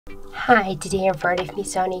Hi, today I'm part of my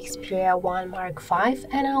Sony Xperia 1 Mark V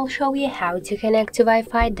and I'll show you how to connect to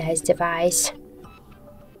Wi-Fi this device.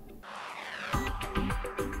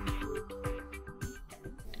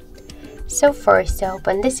 So first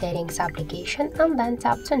open the Settings application and then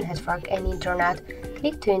tap to Network and Internet.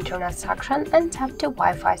 Click to Internet section and tap to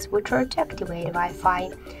Wi-Fi switcher to activate Wi-Fi.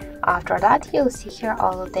 After that, you'll see here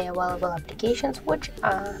all of the available applications, which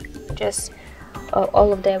are just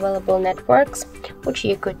all of the available networks which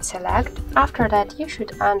you could select. After that, you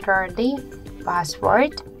should enter the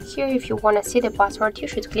password. Here, if you want to see the password, you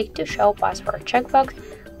should click to Show Password checkbox,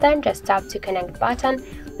 then just tap to Connect button,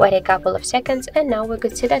 wait a couple of seconds, and now we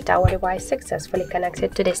could see that our device successfully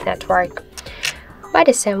connected to this network. By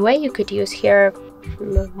the same way, you could use here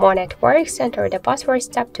more networks, enter the passwords,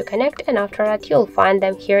 tap to connect, and after that you'll find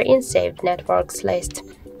them here in Saved Networks list.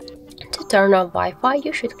 To turn on Wi-Fi,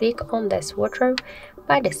 you should click on the switcher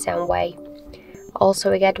by the same way.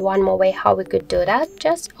 Also, we get one more way how we could do that.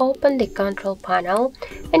 Just open the control panel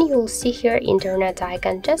and you will see here Internet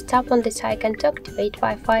icon. Just tap on this icon to activate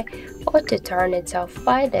Wi-Fi or to turn it off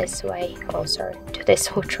by this way, also to the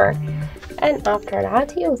switcher. And after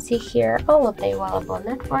that, you'll see here all of the available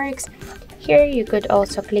networks. Here you could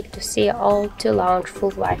also click to see all to launch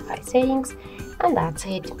full Wi-Fi settings, and that's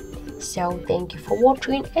it. So thank you for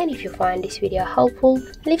watching, and if you find this video helpful,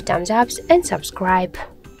 leave thumbs up and subscribe.